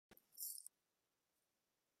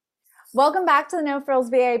Welcome back to the No Frills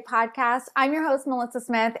VA podcast. I'm your host, Melissa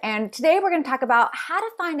Smith, and today we're going to talk about how to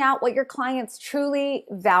find out what your clients truly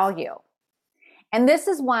value. And this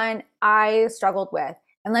is one I struggled with.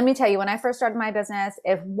 And let me tell you, when I first started my business,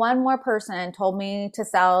 if one more person told me to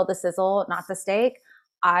sell the sizzle, not the steak,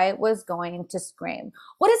 I was going to scream.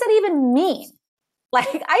 What does that even mean?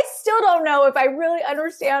 Like, I still don't know if I really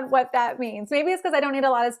understand what that means. Maybe it's because I don't eat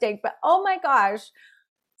a lot of steak, but oh my gosh,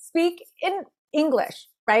 speak in English,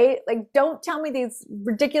 right? Like, don't tell me these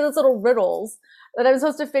ridiculous little riddles that I'm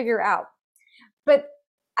supposed to figure out. But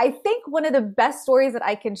I think one of the best stories that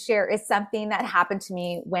I can share is something that happened to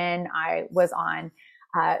me when I was on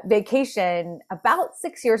vacation about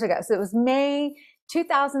 6 years ago. So it was May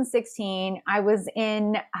 2016. I was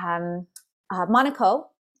in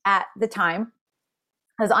Monaco at the time.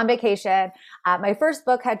 I was on vacation. My first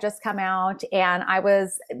book had just come out, and I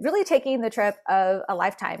was really taking the trip of a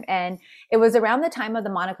lifetime. And it was around the time of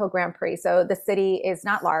the Monaco Grand Prix. So the city is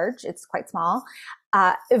not large. It's quite small.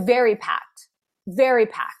 Very packed, very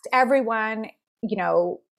packed. Everyone,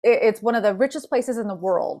 it's one of the richest places in the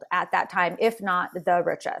world at that time, if not the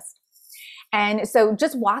richest. And so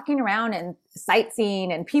just walking around and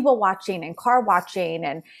sightseeing and people watching and car watching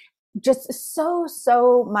and just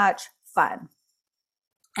so much fun.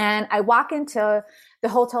 And I walk into the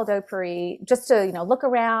Hotel de Paris just to, look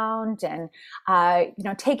around and,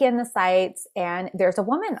 take in the sights. And there's a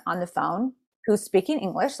woman on the phone who's speaking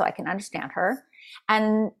English so I can understand her.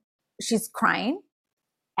 And she's crying.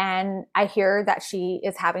 And I hear that she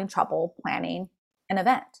is having trouble planning an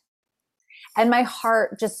event. And my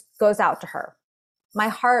heart just goes out to her. My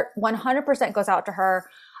heart 100% goes out to her.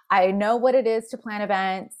 I know what it is to plan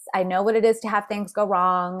events. I know what it is to have things go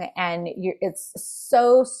wrong. And it's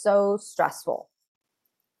so stressful.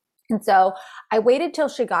 And so I waited till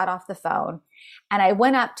she got off the phone and I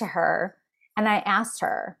went up to her and I asked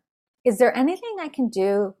her, is there anything I can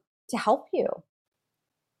do to help you?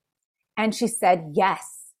 And she said,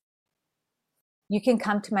 yes, you can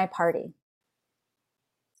come to my party.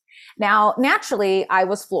 Now, naturally, I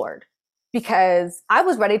was floored, because I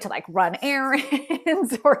was ready to run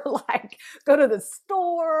errands or go to the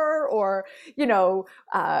store or,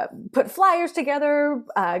 put flyers together,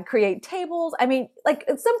 create tables. I mean,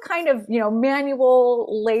 some kind of,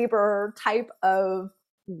 manual labor type of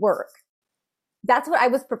work. That's what I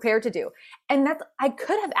was prepared to do. And I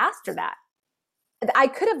could have asked her that. I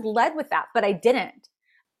could have led with that, but I didn't.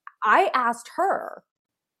 I asked her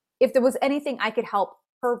if there was anything I could help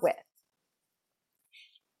her with.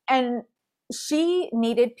 And she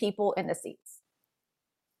needed people in the seats.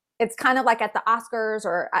 It's kind of like at the Oscars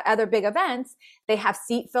or at other big events, they have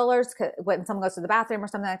seat fillers when someone goes to the bathroom or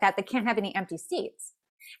something like that. They can't have any empty seats.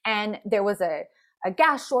 And there was a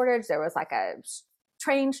gas shortage. There was a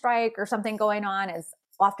train strike or something going on, as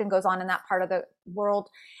often goes on in that part of the world.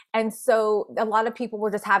 And so a lot of people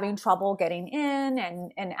were just having trouble getting in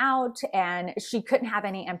and out, and she couldn't have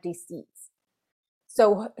any empty seats.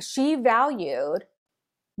 So she valued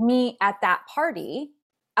me at that party,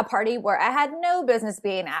 a party where I had no business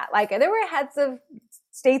being at. There were heads of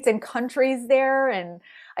states and countries there and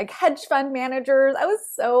hedge fund managers. I was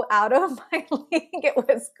so out of my league. It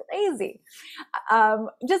was crazy.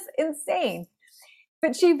 Just insane.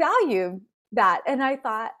 But she valued that. And I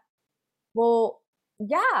thought, well,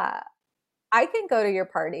 yeah, I can go to your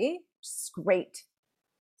party. It's great.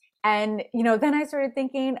 And, then I started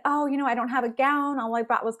thinking, I don't have a gown. All I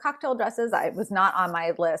brought was cocktail dresses. I was not on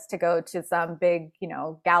my list to go to some big,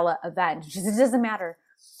 gala event. It doesn't matter.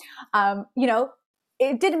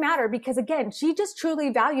 It didn't matter because, again, she just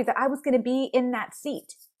truly valued that I was going to be in that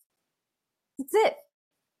seat. That's it.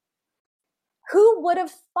 Who would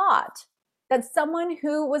have thought that someone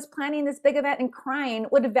who was planning this big event and crying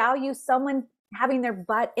would value someone having their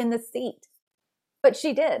butt in the seat? But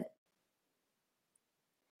she did.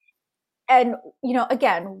 And,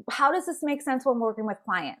 again, how does this make sense when we're working with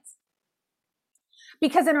clients?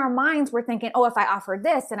 Because in our minds, we're thinking, if I offered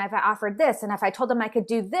this, and if I offered this, and if I told them I could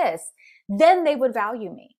do this, then they would value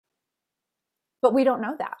me. But we don't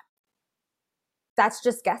know that. That's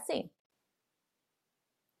just guessing.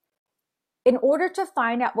 In order to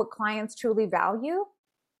find out what clients truly value,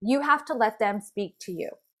 you have to let them speak to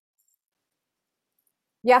you.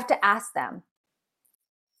 You have to ask them,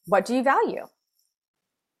 what do you value?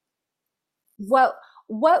 What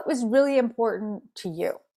was really important to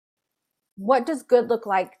you? What does good look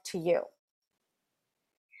like to you?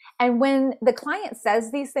 And when the client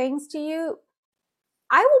says these things to you,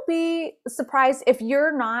 I will be surprised if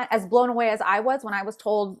you're not as blown away as I was when I was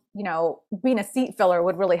told, being a seat filler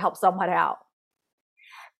would really help someone out.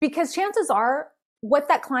 Because chances are what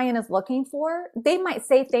that client is looking for, they might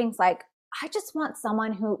say things like, I just want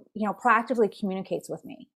someone who, proactively communicates with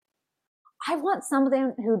me. I want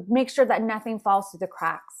someone who makes sure that nothing falls through the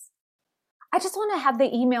cracks. I just want to have the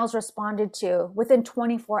emails responded to within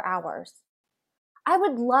 24 hours. I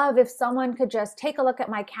would love if someone could just take a look at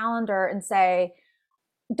my calendar and say,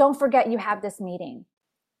 don't forget you have this meeting.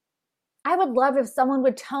 I would love if someone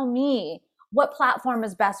would tell me what platform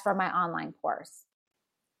is best for my online course.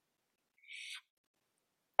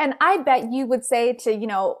 And I bet you would say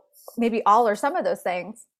to, maybe all or some of those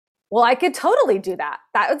things, well, I could totally do that.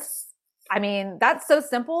 That's so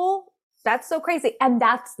simple. That's so crazy. And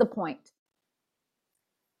that's the point.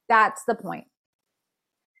 That's the point.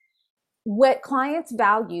 What clients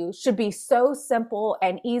value should be so simple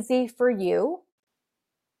and easy for you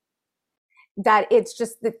that it's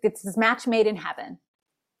this match made in heaven,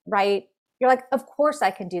 right? You're like, of course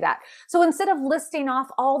I can do that. So instead of listing off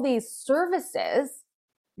all these services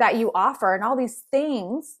that you offer and all these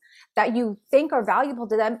things that you think are valuable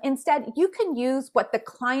to them, instead you can use what the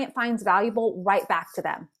client finds valuable right back to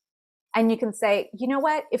them. And you can say, you know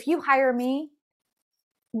what? If you hire me,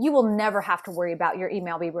 you will never have to worry about your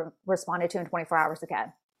email being responded to in 24 hours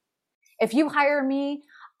again. If you hire me,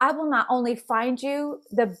 I will not only find you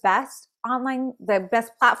the best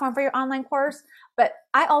platform for your online course, but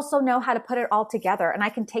I also know how to put it all together and I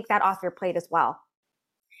can take that off your plate as well.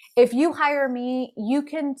 If you hire me, you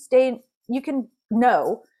can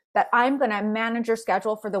know that I'm going to manage your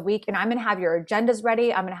schedule for the week and I'm going to have your agendas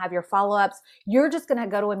ready. I'm going to have your follow-ups. You're just going to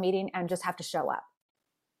go to a meeting and just have to show up.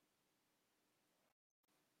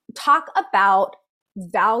 Talk about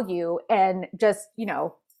value and just,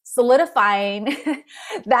 solidifying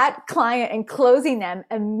that client and closing them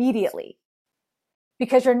immediately.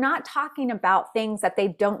 Because you're not talking about things that they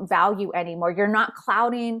don't value anymore. You're not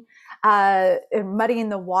clouding and muddying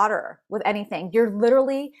the water with anything. You're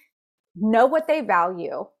literally know what they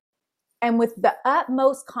value. And with the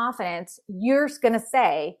utmost confidence, you're going to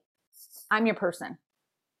say, I'm your person.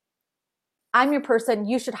 I'm your person.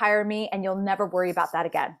 You should hire me and you'll never worry about that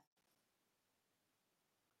again.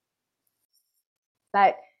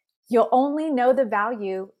 But you'll only know the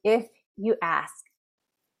value if you ask.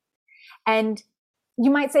 And you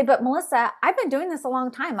might say, but Melissa, I've been doing this a long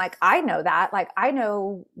time. Like, I know that, like, I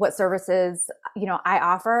know what services, I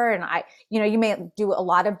offer, and you may do a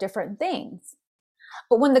lot of different things.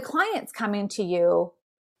 But when the client's coming to you,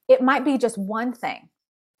 it might be just one thing.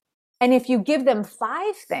 And if you give them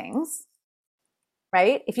 5 things,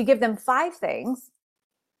 right? If you give them 5 things,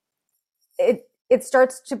 it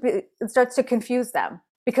starts to confuse them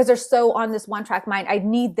because they're so on this one track mind. I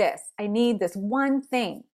need this one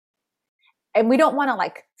thing. And we don't want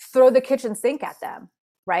to throw the kitchen sink at them,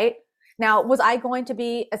 right? Now, was I going to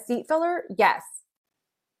be a seat filler? Yes.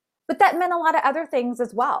 But that meant a lot of other things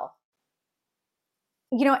as well.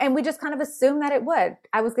 And we just kind of assumed that it would.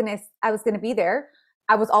 I was going to be there.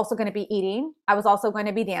 I was also going to be eating. I was also going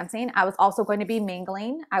to be dancing. I was also going to be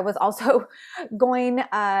mingling. I was also going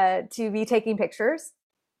to be taking pictures.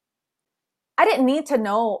 I didn't need to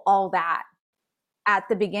know all that at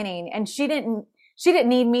the beginning. And she didn't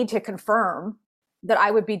need me to confirm that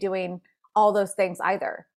I would be doing all those things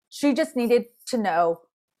either. She just needed to know,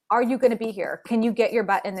 are you going to be here? Can you get your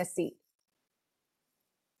butt in this seat?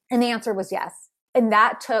 And the answer was yes. And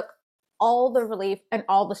that took all the relief and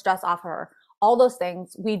all the stress off her. All those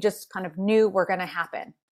things we just kind of knew were going to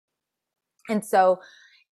happen. And so,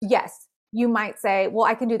 yes, you might say, well,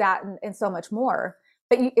 I can do that and so much more.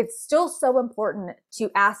 But it's still so important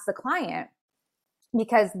to ask the client,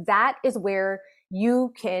 because that is where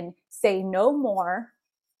you can say no more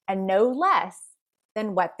and no less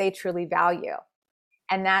than what they truly value.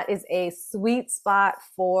 And that is a sweet spot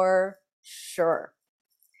for sure.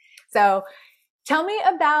 So tell me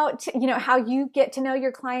about, how you get to know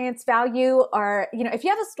your clients' value, or, if you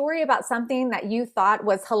have a story about something that you thought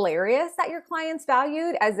was hilarious that your clients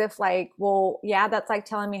valued, as if well, yeah, that's like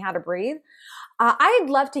telling me how to breathe. I'd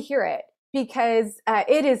love to hear it, because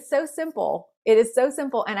it is so simple. It is so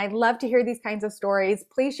simple. And I'd love to hear these kinds of stories.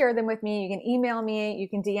 Please share them with me. You can email me, you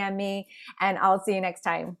can DM me, and I'll see you next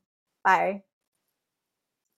time. Bye.